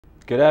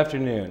Good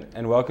afternoon,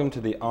 and welcome to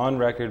the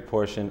on-record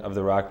portion of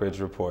the Rockbridge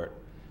Report.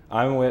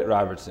 I'm Wit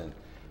Robertson.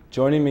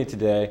 Joining me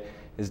today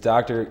is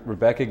Dr.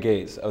 Rebecca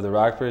Gates of the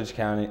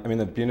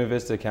the Buena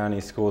Vista County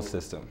School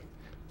System.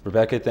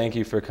 Rebecca, thank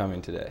you for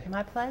coming today.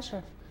 My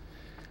pleasure.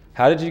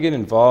 How did you get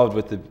involved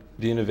with the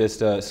Buena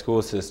Vista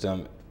School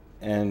System?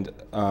 And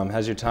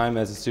has your time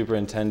as a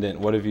superintendent,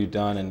 what have you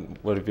done and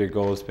what have your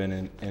goals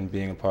been in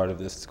being a part of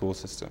this school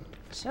system?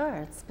 Sure,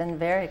 it's been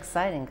very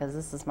exciting because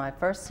this is my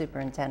first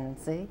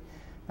superintendency.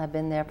 I've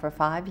been there for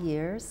 5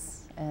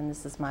 years, and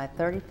this is my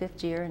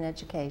 35th year in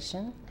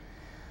education.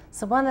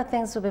 So one of the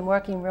things we've been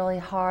working really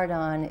hard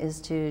on is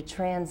to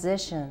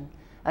transition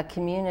a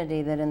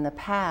community that in the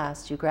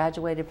past you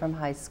graduated from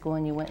high school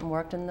and you went and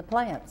worked in the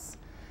plants.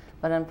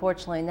 But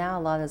unfortunately now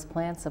a lot of those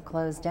plants have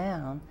closed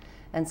down,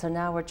 and so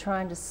now we're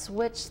trying to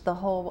switch the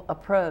whole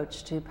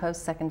approach to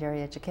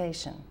post-secondary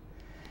education.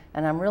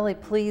 And I'm really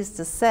pleased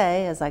to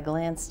say, as I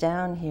glance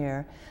down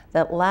here,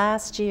 that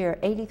last year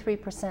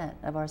 83%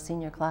 of our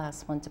senior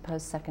class went to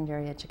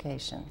post-secondary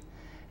education.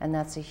 And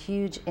that's a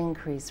huge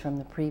increase from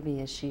the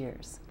previous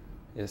years.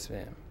 Yes,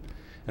 ma'am.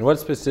 And what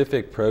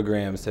specific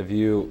programs have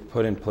you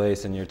put in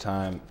place in your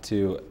time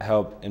to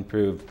help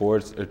improve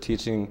boards or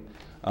teaching,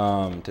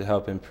 to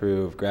help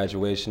improve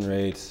graduation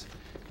rates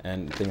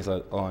and things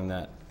along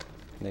that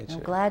nature? I'm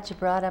glad you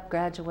brought up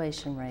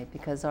graduation rate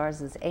because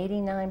ours is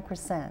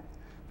 89%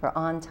 for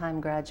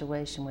on-time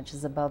graduation, which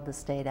is above the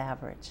state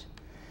average.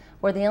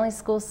 We're the only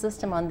school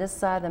system on this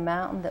side of the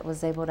mountain that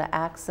was able to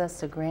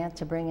access a grant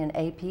to bring in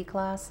AP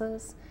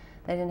classes.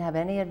 They didn't have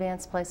any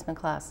advanced placement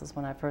classes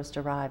when I first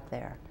arrived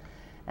there.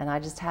 And I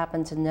just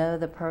happened to know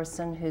the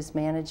person who's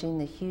managing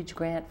the huge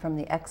grant from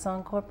the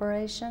Exxon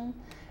Corporation,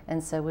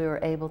 and so we were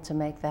able to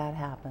make that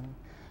happen.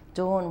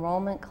 Dual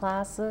enrollment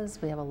classes,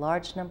 we have a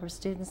large number of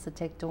students that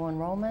take dual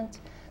enrollment.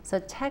 So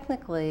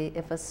technically,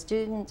 if a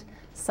student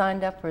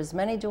signed up for as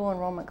many dual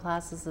enrollment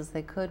classes as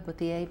they could with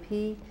the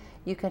AP,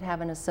 you could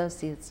have an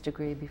associate's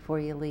degree before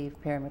you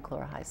leave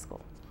Perry-McClure High School.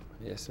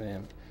 Yes,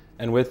 ma'am.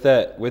 And with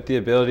the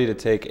ability to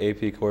take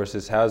AP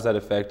courses, how has that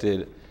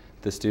affected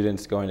the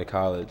students going to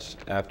college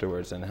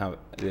afterwards and how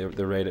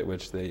the rate at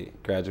which they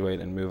graduate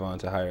and move on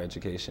to higher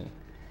education?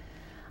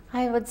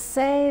 I would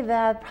say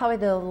that probably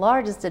the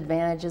largest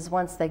advantage is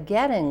once they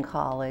get in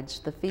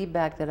college, the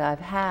feedback that I've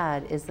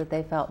had is that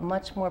they felt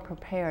much more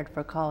prepared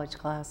for college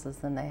classes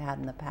than they had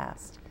in the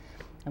past.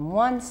 And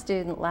one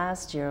student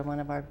last year, one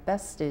of our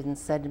best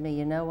students, said to me,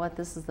 you know what,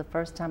 this is the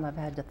first time I've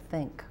had to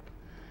think.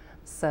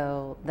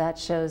 So that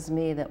shows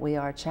me that we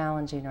are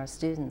challenging our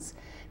students.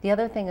 The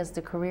other thing is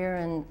the career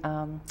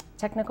in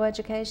technical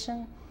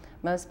education.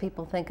 Most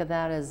people think of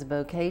that as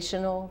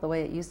vocational, the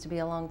way it used to be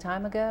a long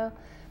time ago.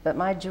 But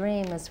my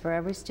dream is for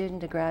every student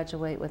to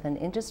graduate with an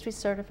industry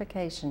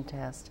certification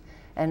test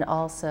and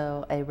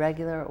also a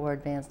regular or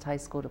advanced high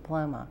school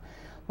diploma.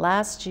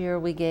 Last year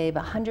we gave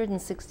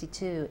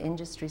 162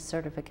 industry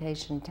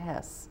certification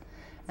tests,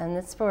 and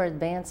it's for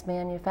advanced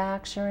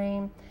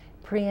manufacturing,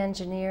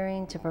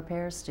 pre-engineering to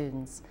prepare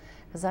students.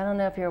 Because I don't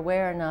know if you're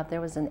aware or not, there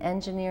was an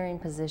engineering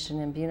position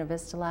in Buena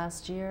Vista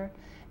last year,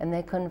 and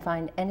they couldn't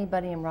find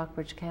anybody in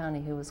Rockbridge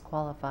County who was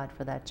qualified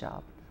for that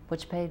job,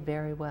 which paid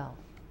very well.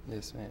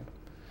 Yes, ma'am.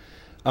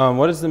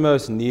 What is the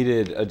most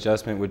needed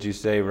adjustment, would you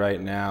say,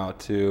 right now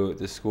to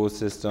the school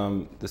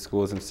system, the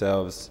schools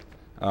themselves?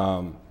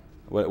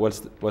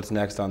 What's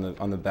next on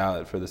the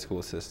ballot for the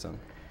school system?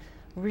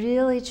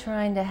 Really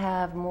trying to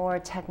have more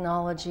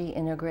technology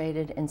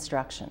integrated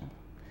instruction.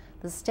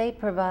 The state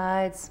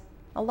provides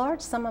a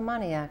large sum of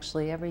money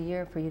actually every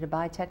year for you to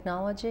buy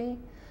technology.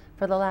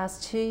 For the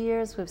last 2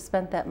 years we've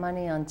spent that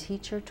money on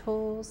teacher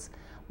tools,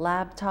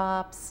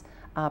 laptops,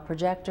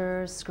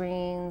 projectors,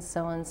 screens,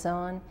 so on and so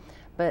on.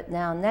 But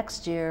now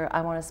next year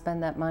I want to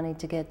spend that money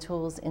to get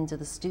tools into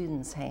the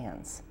students'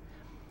 hands.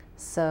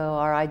 So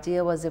our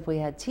idea was if we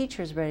had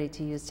teachers ready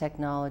to use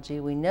technology,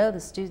 we know the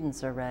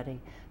students are ready,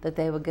 that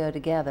they would go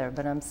together.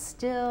 But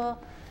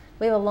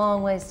we have a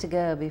long ways to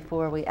go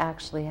before we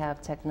actually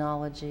have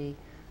technology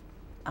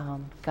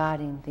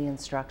guiding the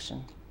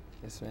instruction.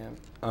 Yes, ma'am.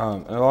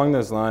 And along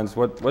those lines,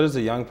 what does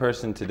a young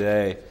person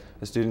today,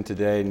 a student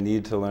today,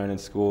 need to learn in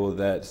school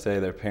that, say,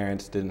 their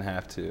parents didn't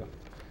have to?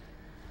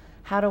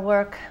 How to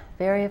work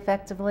very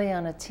effectively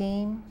on a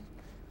team,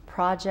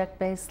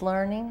 project-based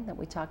learning that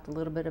we talked a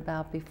little bit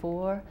about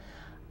before,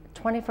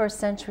 21st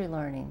century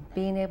learning,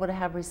 being able to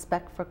have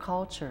respect for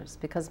cultures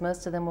because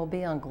most of them will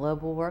be on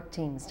global work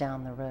teams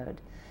down the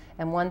road.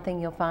 And one thing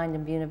you'll find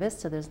in Buena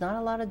Vista, there's not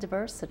a lot of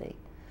diversity.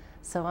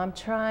 So I'm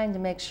trying to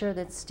make sure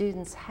that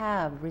students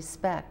have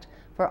respect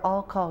for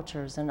all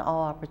cultures and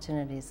all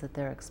opportunities that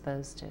they're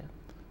exposed to.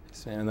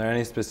 Yes, ma'am. Are there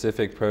any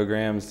specific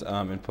programs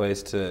in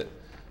place to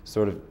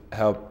sort of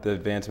help the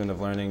advancement of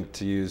learning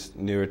to use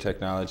newer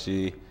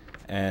technology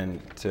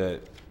and to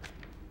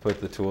put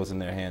the tools in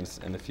their hands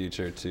in the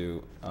future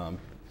to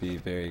be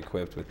very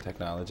equipped with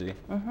technology?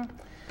 Mm-hmm.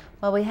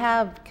 Well, we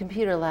have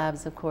computer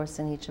labs, of course,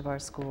 in each of our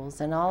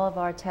schools, and all of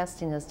our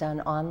testing is done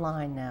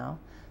online now,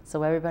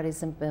 so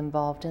everybody's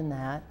involved in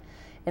that.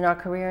 In our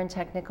career and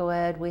technical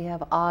ed, we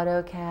have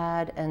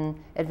AutoCAD and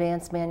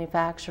advanced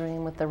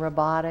manufacturing with the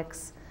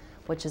robotics,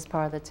 which is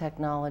part of the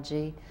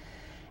technology.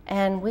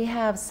 And we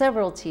have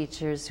several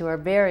teachers who are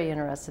very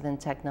interested in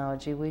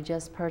technology. We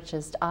just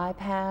purchased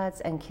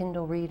iPads and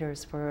Kindle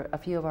readers for a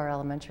few of our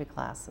elementary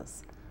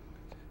classes.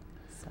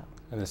 So.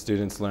 And the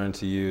students learn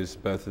to use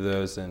both of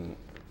those and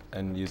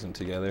use them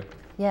together?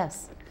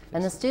 Yes.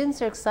 And the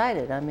students are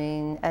excited. I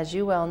mean, as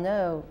you well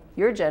know,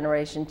 your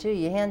generation too,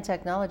 you hand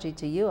technology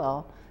to you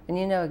all, and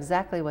you know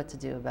exactly what to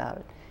do about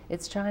it.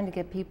 It's trying to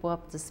get people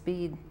up to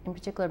speed, in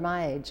particular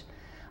my age.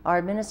 Our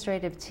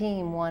administrative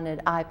team wanted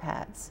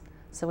iPads,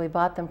 so we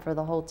bought them for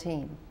the whole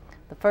team.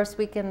 The first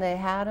weekend they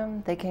had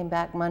them, they came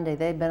back Monday.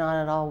 They'd been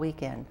on it all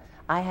weekend.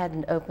 I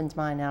hadn't opened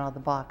mine out of the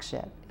box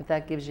yet, if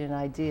that gives you an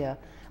idea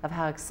of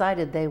how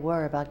excited they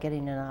were about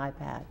getting an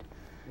iPad.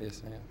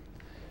 Yes, ma'am.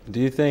 Do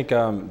you think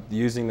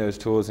using those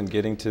tools and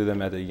getting to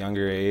them at a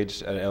younger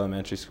age, at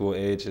elementary school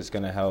age, is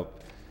going to help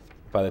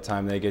by the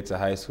time they get to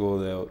high school,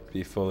 they'll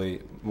be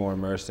fully more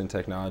immersed in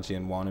technology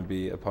and want to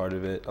be a part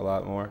of it a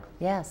lot more?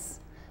 Yes.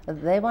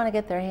 They want to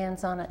get their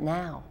hands on it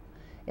now.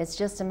 It's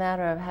just a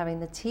matter of having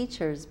the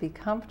teachers be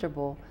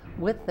comfortable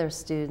with their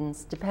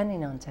students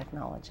depending on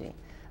technology.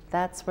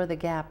 That's where the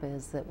gap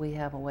is, that we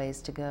have a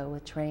ways to go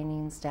with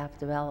training, staff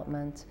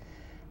development,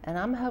 and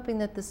I'm hoping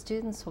that the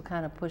students will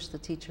kind of push the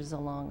teachers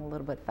along a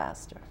little bit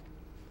faster.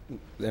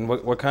 And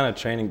what kind of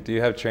training, do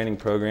you have training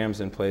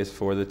programs in place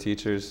for the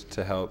teachers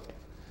to help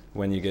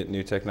when you get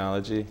new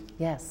technology?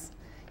 Yes.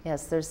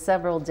 Yes, there's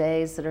several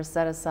days that are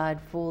set aside,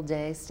 full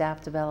day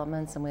staff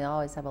developments, and we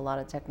always have a lot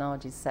of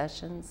technology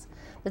sessions.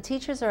 The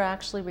teachers are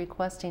actually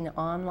requesting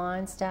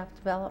online staff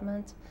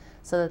development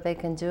so that they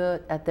can do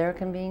it at their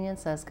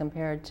convenience as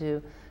compared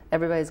to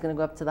everybody's going to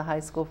go up to the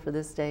high school for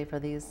this day for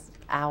these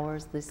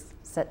hours, these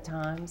set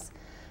times.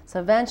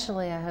 So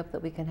eventually I hope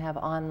that we can have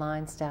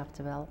online staff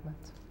development.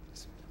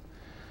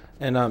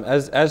 And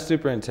as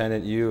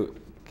superintendent, you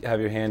have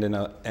your hand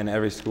in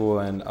every school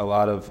and a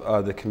lot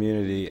of the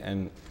community,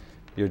 and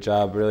your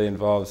job really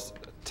involves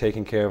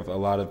taking care of a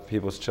lot of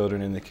people's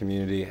children in the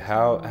community.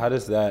 How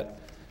does that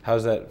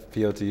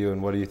feel to you,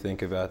 and what do you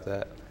think about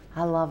that?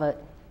 I love it.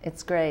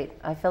 It's great.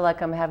 I feel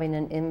like I'm having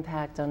an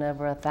impact on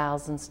over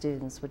 1,000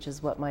 students, which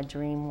is what my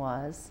dream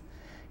was.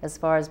 As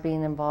far as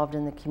being involved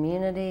in the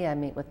community, I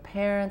meet with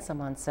parents.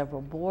 I'm on several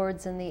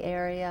boards in the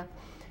area.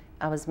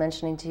 I was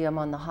mentioning to you I'm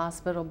on the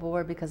hospital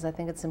board because I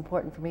think it's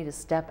important for me to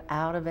step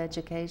out of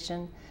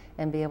education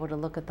and be able to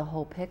look at the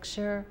whole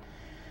picture.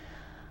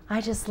 I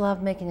just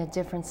love making a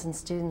difference in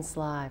students'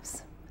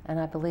 lives, and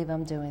I believe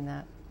I'm doing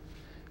that.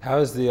 How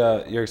has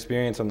your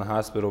experience on the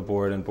hospital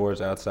board and boards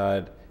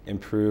outside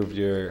improved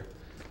your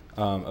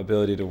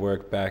ability to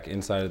work back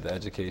inside of the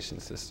education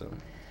system?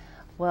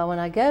 Well, when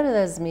I go to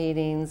those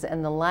meetings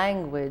and the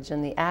language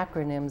and the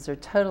acronyms are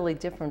totally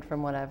different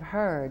from what I've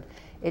heard,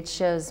 it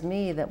shows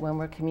me that when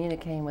we're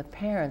communicating with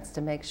parents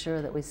to make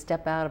sure that we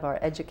step out of our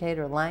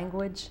educator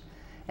language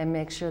and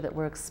make sure that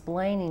we're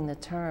explaining the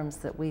terms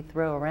that we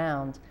throw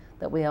around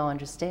that we all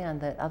understand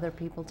that other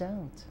people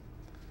don't.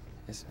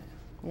 Yes,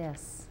 ma'am.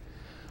 Yes.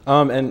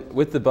 And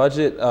with the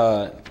budget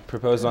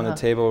proposed on the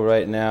table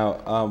right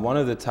now, one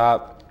of the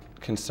top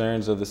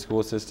concerns of the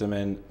school system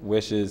and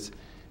wishes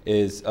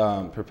is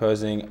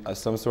proposing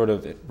some sort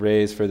of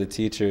raise for the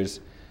teachers.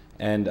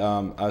 And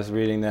I was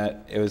reading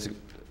that it was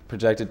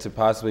projected to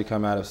possibly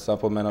come out of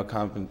supplemental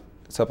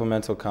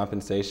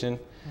compensation.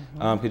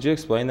 Could you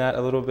explain that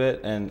a little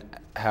bit, and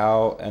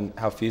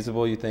how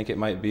feasible you think it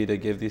might be to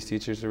give these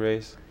teachers a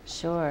raise?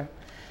 Sure.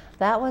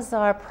 That was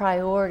our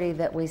priority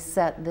that we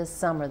set this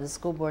summer, the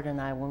school board and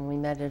I, when we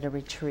met at a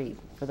retreat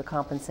for the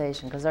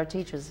compensation, because our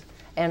teachers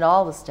and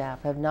all the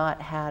staff have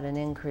not had an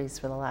increase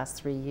for the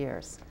last 3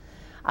 years.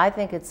 I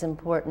think it's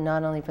important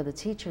not only for the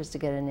teachers to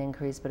get an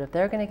increase, but if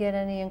they're going to get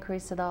any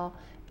increase at all,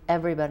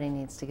 everybody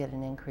needs to get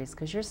an increase,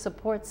 because your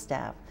support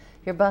staff,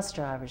 your bus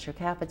drivers, your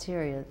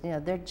cafeteria,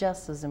 they're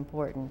just as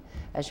important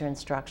as your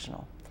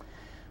instructional.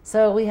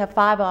 So we have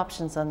 5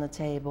 options on the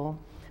table.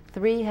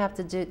 3 have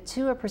to do,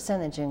 2 are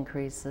percentage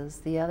increases,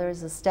 the other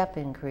is a step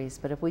increase,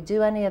 but if we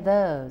do any of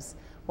those,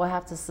 we'll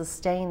have to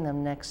sustain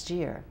them next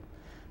year.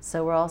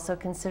 So we're also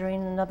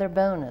considering another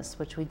bonus,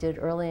 which we did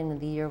early in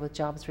the year with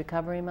jobs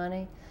recovery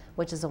money,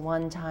 which is a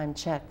one-time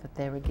check that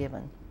they were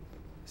given.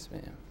 Yes,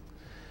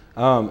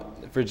 ma'am.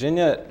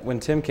 Virginia,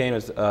 when Tim Kaine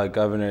was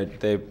governor,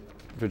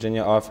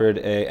 Virginia offered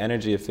an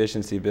energy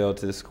efficiency bill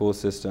to the school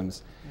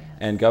systems, yes.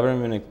 And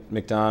Governor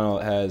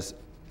McDonnell has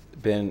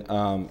been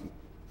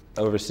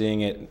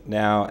overseeing it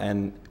now,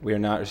 and we are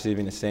not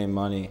receiving the same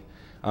money.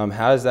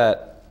 How does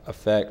that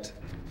affect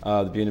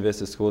the Buena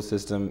Vista school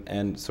system,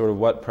 and sort of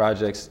what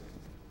projects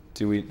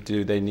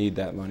do they need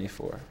that money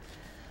for?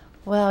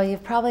 Well,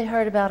 you've probably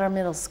heard about our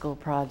middle school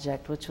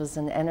project, which was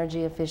an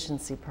energy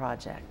efficiency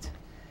project.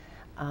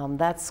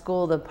 That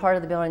school, the part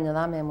of the building that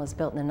I'm in, was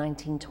built in the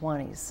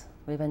 1920s.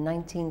 We have a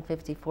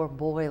 1954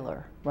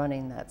 boiler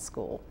running that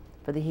school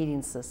for the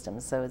heating system,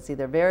 so it's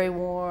either very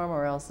warm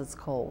or else it's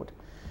cold.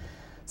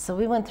 So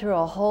we went through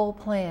a whole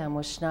plan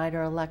with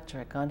Schneider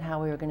Electric on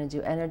how we were going to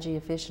do energy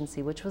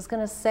efficiency, which was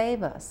going to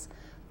save us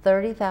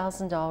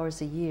 $30,000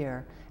 a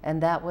year,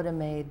 and that would have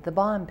made the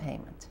bond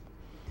payment.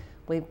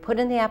 We put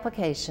in the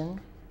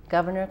application,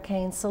 Governor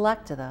Kane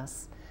selected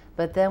us,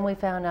 but then we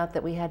found out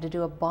that we had to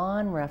do a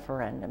bond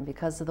referendum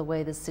because of the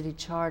way the city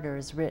charter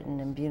is written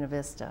in Buena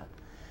Vista.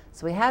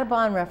 So we had a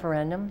bond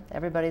referendum.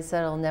 Everybody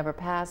said it'll never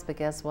pass, but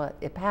guess what?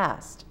 It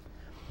passed.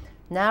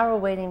 Now we're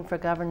waiting for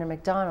Governor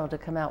McDonald to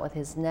come out with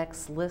his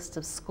next list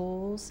of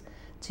schools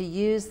to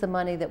use the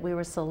money that we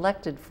were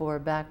selected for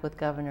back with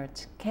Governor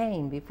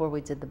Kane before we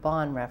did the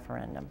bond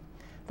referendum.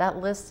 That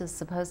list is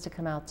supposed to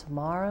come out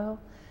tomorrow,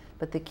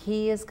 but the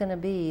key is going to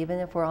be, even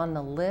if we're on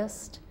the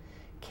list,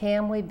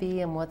 can we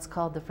be in what's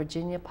called the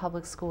Virginia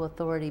Public School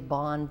Authority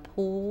bond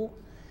pool,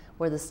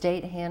 where the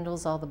state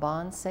handles all the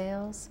bond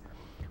sales?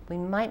 We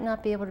might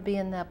not be able to be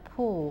in that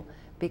pool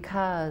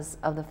because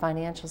of the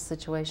financial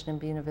situation in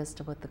Buena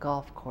Vista with the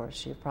golf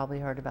course. You've probably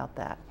heard about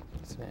that.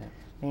 Yes, ma'am.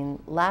 I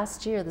mean,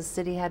 last year the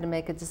city had to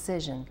make a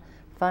decision,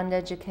 fund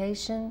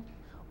education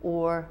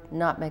or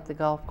not make the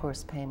golf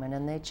course payment,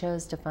 and they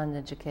chose to fund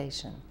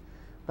education.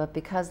 But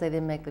because they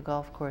didn't make the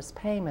golf course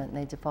payment and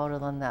they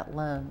defaulted on that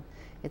loan,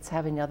 it's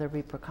having other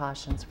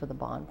repercussions for the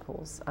bond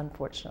pools,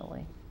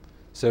 unfortunately.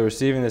 So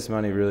receiving this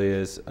money really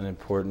is an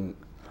important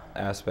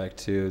aspect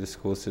to the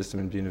school system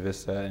in Buena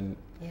Vista, and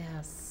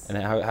yes. And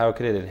how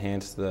could it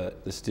enhance the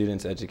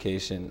students'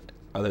 education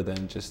other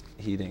than just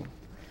heating?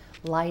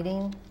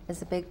 Lighting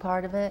is a big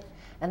part of it,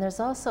 and there's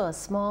also a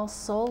small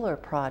solar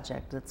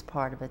project that's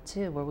part of it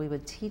too, where we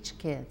would teach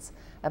kids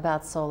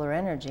about solar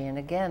energy, and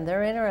again,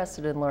 they're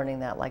interested in learning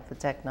that, like the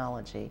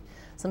technology.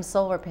 Some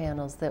solar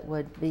panels that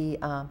would be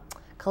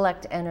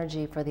collect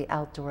energy for the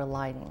outdoor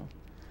lighting.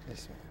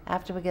 Yes, ma'am.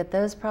 After we get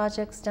those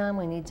projects done,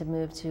 we need to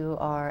move to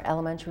our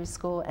elementary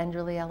school,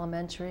 Enderley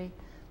Elementary,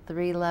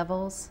 3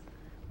 levels.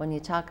 When you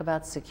talk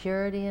about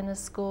security in a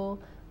school,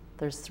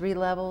 there's 3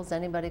 levels.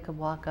 Anybody could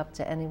walk up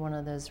to any one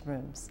of those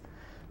rooms.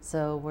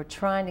 So we're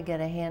trying to get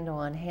a handle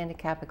on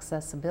handicap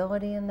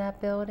accessibility in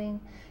that building,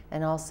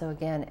 and also,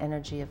 again,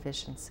 energy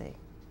efficiency.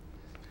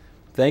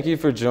 Thank you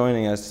for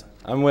joining us.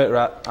 I'm Wit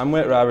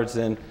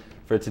Robertson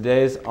for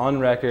today's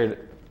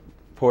on-record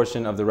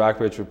portion of the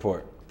Rockbridge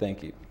Report.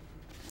 Thank you.